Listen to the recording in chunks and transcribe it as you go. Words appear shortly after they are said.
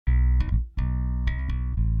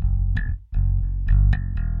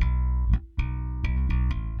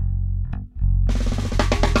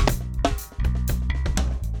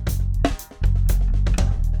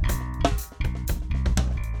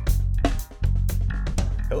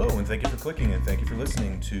Hello, and thank you for clicking, and thank you for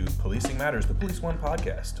listening to Policing Matters, the Police One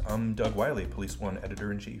podcast. I'm Doug Wiley, Police One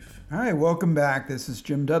Editor-in-Chief. Hi, welcome back. This is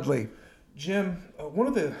Jim Dudley. Jim, one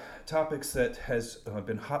of the topics that has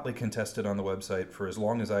been hotly contested on the website for as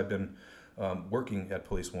long as I've been working at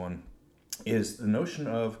Police One is the notion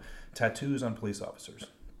of tattoos on police officers.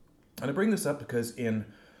 And I bring this up because in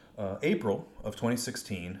April of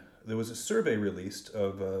 2016, there was a survey released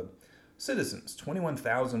of citizens,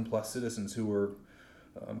 21,000 plus citizens who were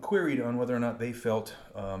queried on whether or not they felt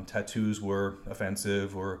tattoos were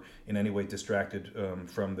offensive or in any way distracted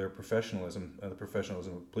from their professionalism, the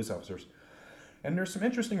professionalism of police officers. And there's some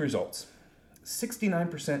interesting results.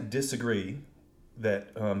 69% disagree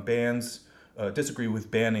that disagree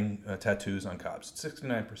with banning tattoos on cops.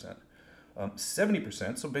 69%.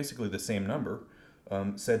 70%, so basically the same number,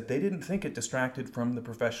 said they didn't think it distracted from the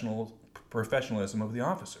professionalism of the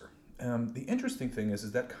officer. The interesting thing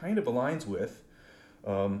is that kind of aligns with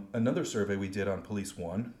another survey we did on Police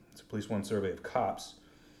One. It's a Police One survey of cops.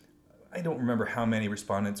 I don't remember how many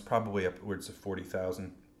respondents, probably upwards of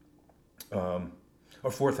 40,000, or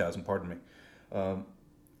 4,000, pardon me.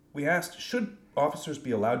 We asked, should officers be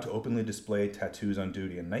allowed to openly display tattoos on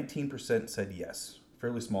duty? And 19% said yes,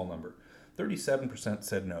 fairly small number. 37%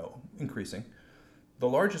 said no, increasing. The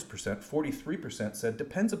largest percent, 43%, said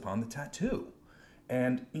depends upon the tattoo.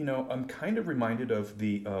 And, you know, I'm kind of reminded of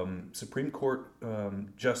the Supreme Court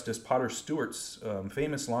Justice Potter Stewart's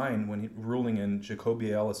famous line when he ruling in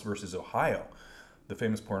Jacoby Ellis versus Ohio, the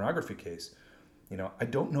famous pornography case. You know, I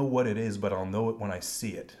don't know what it is, but I'll know it when I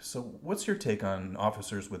see it. So what's your take on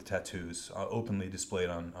officers with tattoos openly displayed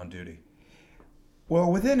on duty? Well,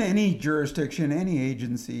 within any jurisdiction, any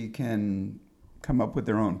agency can come up with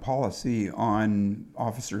their own policy on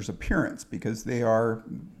officers' appearance because they are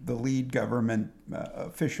the lead government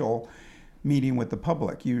official meeting with the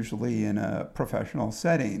public, usually in a professional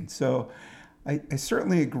setting. So I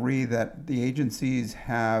certainly agree that the agencies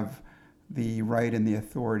have the right and the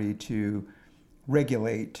authority to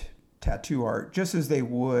regulate tattoo art, just as they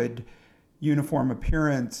would uniform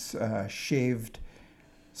appearance, shaved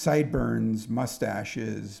sideburns,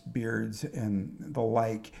 mustaches, beards, and the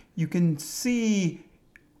like. You can see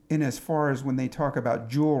in as far as when they talk about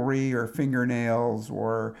jewelry or fingernails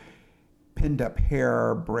or pinned up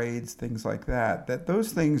hair, braids, things like that, that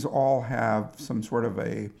those things all have some sort of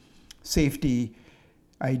a safety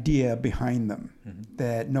idea behind them,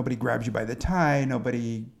 that nobody grabs you by the tie,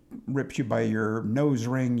 nobody rips you by your nose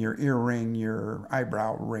ring, your ear ring, your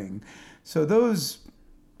eyebrow ring. So those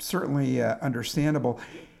certainly understandable.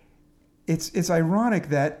 It's ironic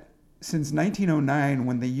that since 1909,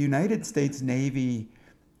 when the United States Navy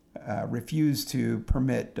refused to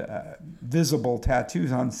permit visible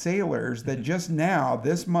tattoos on sailors, that just now,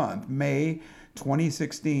 this month, May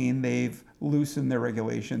 2016, they've loosened their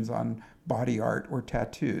regulations on body art or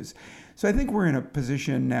tattoos. So I think we're in a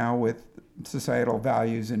position now with societal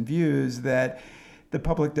values and views that the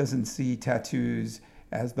public doesn't see tattoos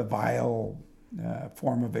as the vile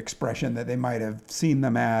form of expression that they might have seen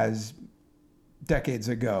them as decades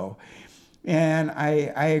ago. And I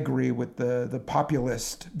agree with the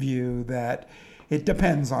populist view that it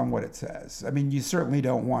depends on what it says. I mean, you certainly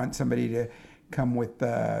don't want somebody to come with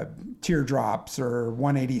teardrops or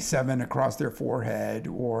 187 across their forehead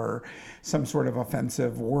or some sort of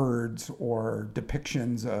offensive words or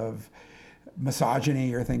depictions of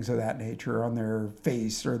misogyny or things of that nature on their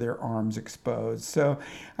face or their arms exposed. So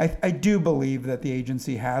I do believe that the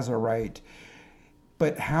agency has a right,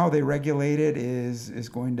 but how they regulate it is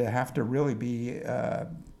going to have to really be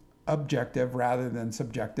objective rather than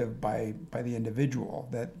subjective by the individual,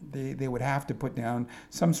 that they would have to put down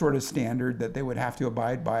some sort of standard that they would have to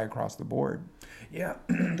abide by across the board. Yeah,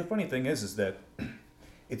 the funny thing is that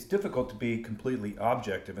it's difficult to be completely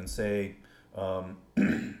objective and say,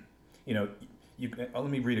 you know, let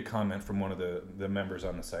me read a comment from one of the members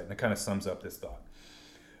on the site, and it kind of sums up this thought.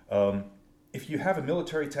 If you have a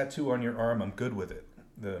military tattoo on your arm, I'm good with it,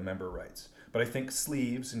 the member writes. But I think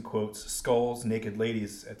sleeves, in quotes, skulls, naked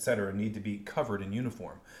ladies, etc., need to be covered in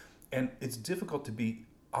uniform. And it's difficult to be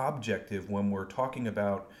objective when we're talking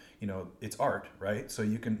about, you know, it's art, right? So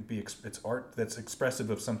you can be, it's art that's expressive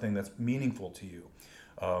of something that's meaningful to you.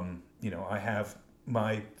 You know, I have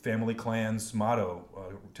my family clan's motto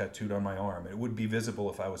tattooed on my arm. It would be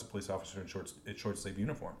visible if I was a police officer in short sleeve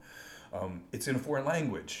uniform. It's in a foreign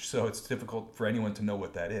language, so it's difficult for anyone to know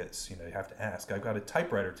what that is. You know, you have to ask. I've got a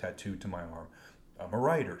typewriter tattooed to my arm. I'm a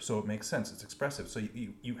writer, so it makes sense. It's expressive. So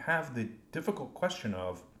you have the difficult question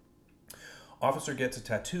of, officer gets a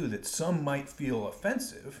tattoo that some might feel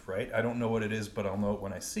offensive, right? I don't know what it is, but I'll know it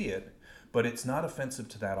when I see it. but it's not offensive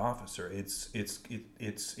to that officer.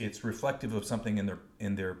 It's reflective of something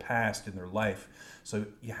in their past, in their life. So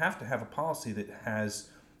you have to have a policy that has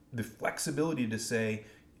the flexibility to say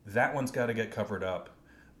that one's got to get covered up.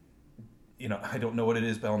 I don't know what it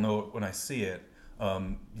is, but I'll know it when I see it.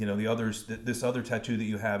 The others, this other tattoo that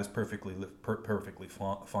you have is perfectly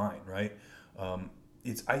fine, right?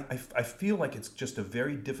 I feel like it's just a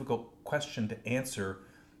very difficult question to answer,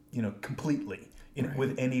 completely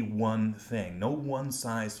with any one thing. No one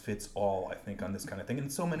size fits all, I think, on this kind of thing.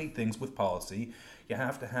 And so many things with policy, you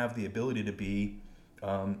have to have the ability to be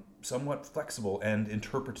somewhat flexible and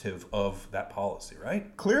interpretive of that policy,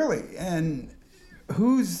 right? Clearly. And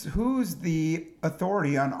who's the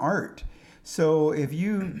authority on art? So if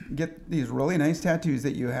you get these really nice tattoos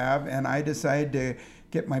that you have, and I decide to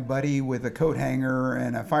get my buddy with a coat hanger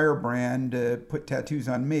and a firebrand to put tattoos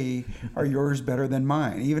on me, are yours better than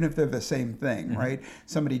mine? Even if they're the same thing, right?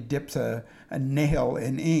 Somebody dips a nail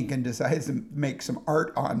in ink and decides to make some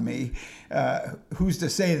art on me. Who's to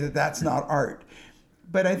say that that's not art?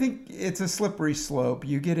 But I think it's a slippery slope.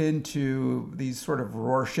 You get into these sort of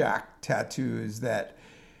Rorschach tattoos that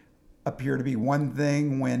appear to be one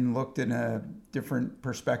thing when looked in a different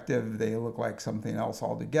perspective. They look like something else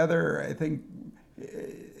altogether. I think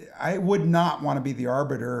I would not want to be the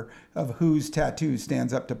arbiter of whose tattoo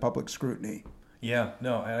stands up to public scrutiny. Yeah,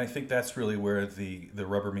 no, and I think that's really where the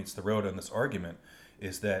rubber meets the road on this argument,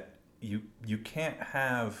 is that you can't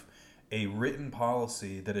have a written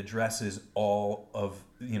policy that addresses all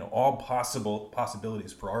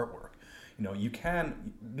possibilities for artwork.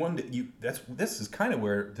 This is kind of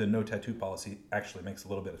where the no tattoo policy actually makes a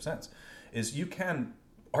little bit of sense, is you can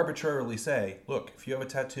arbitrarily say, look, if you have a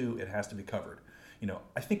tattoo, it has to be covered.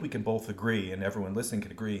 I think we can both agree, and everyone listening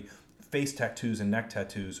can agree, face tattoos and neck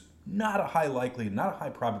tattoos, not a high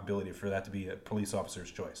probability for that to be a police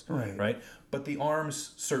officer's choice. Right? But the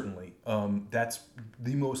arms, certainly. That's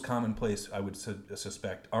the most common place, I would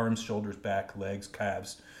suspect. Arms, shoulders, back, legs,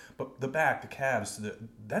 calves. But the back, the calves,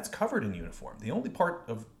 that's covered in uniform. The only part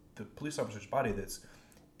of the police officer's body that's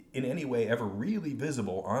in any way ever really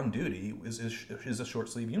visible on duty is a short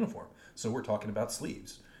sleeve uniform. So we're talking about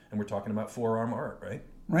sleeves, and we're talking about forearm art, right?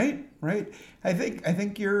 Right. I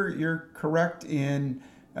think you're correct in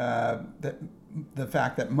that the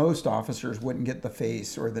fact that most officers wouldn't get the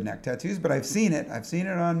face or the neck tattoos, but I've seen it. I've seen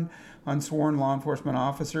it on sworn law enforcement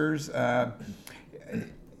officers.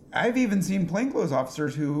 I've even seen plainclothes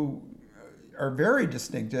officers who are very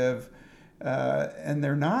distinctive, and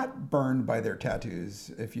they're not burned by their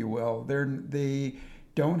tattoos, if you will. They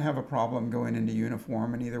don't have a problem going into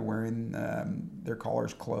uniform and either wearing their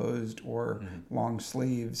collars closed or long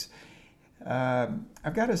sleeves.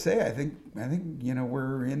 I've got to say, I think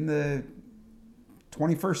we're in the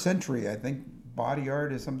 21st century. I think body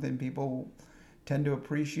art is something people tend to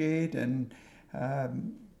appreciate, and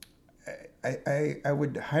I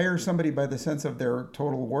would hire somebody by the sense of their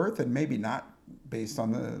total worth and maybe not based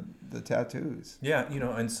on the tattoos. Yeah,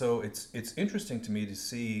 and so it's interesting to me to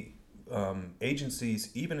see agencies,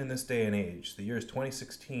 even in this day and age. The year is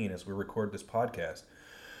 2016 as we record this podcast,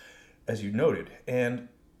 as you noted, and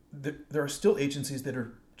there are still agencies that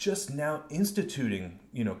are just now instituting,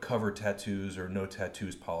 cover tattoos or no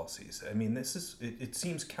tattoos policies. I mean, it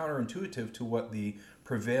seems counterintuitive to what the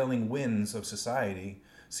prevailing winds of society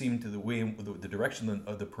seem to the direction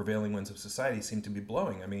of the prevailing winds of society seem to be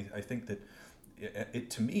blowing. I mean, I think that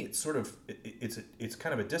to me, it's sort of it's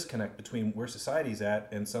kind of a disconnect between where society's at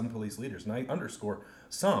and some police leaders, and I underscore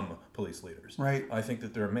some police leaders. Right. I think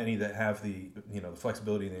that there are many that have the the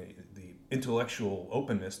flexibility and the intellectual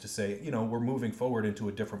openness to say, we're moving forward into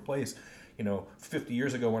a different place. 40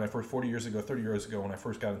 years ago, when I first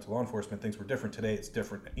got into law enforcement, things were different. Today, it's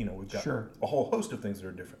different. We've got a whole host of things that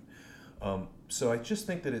are different. So I just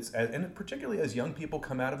think that and particularly as young people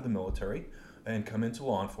come out of the military and come into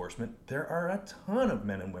law enforcement, there are a ton of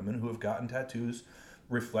men and women who have gotten tattoos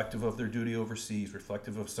reflective of their duty overseas,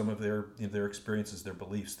 reflective of some of their experiences, their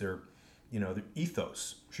beliefs, their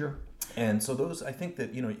ethos. Sure. And so those, I think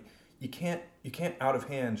that you can't out of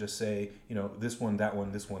hand just say this one, that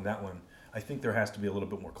one, this one, that one. I think there has to be a little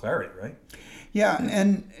bit more clarity, right? Yeah,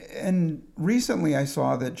 and recently I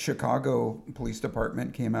saw that Chicago Police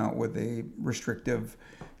Department came out with a restrictive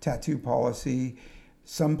tattoo policy.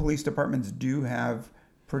 Some police departments do have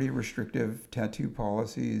pretty restrictive tattoo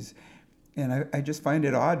policies, and I just find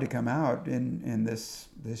it odd to come out in this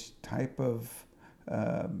type of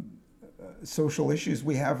social issues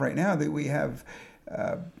we have right now, that we have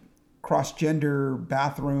cross-gender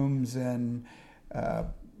bathrooms and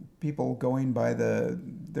people going by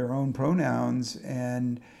their own pronouns,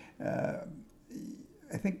 and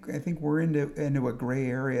I think we're into a gray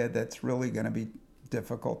area that's really going to be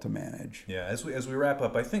difficult to manage. Yeah, as we wrap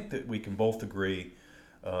up, I think that we can both agree,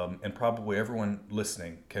 and probably everyone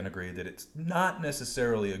listening can agree, that it's not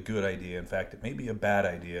necessarily a good idea. In fact, it may be a bad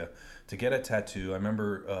idea to get a tattoo. I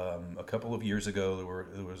remember a couple of years ago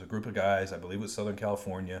there was a group of guys, I believe it was Southern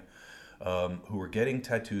California, who were getting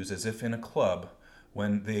tattoos as if in a club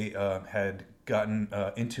when they had gotten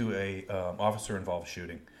into a officer-involved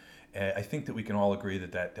shooting. And I think that we can all agree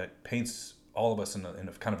that paints all of us in a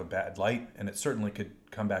kind of a bad light, and it certainly could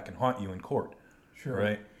come back and haunt you in court. Sure.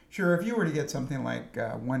 Right? Sure. If you were to get something like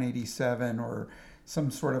 187 or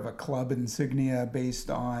some sort of a club insignia based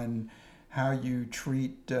on how you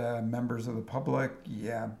treat members of the public,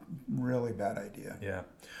 yeah, really bad idea. Yeah.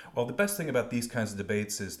 Well, the best thing about these kinds of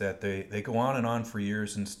debates is that they go on and on for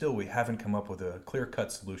years, and still we haven't come up with a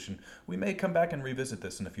clear-cut solution. We may come back and revisit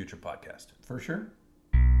this in a future podcast. For sure.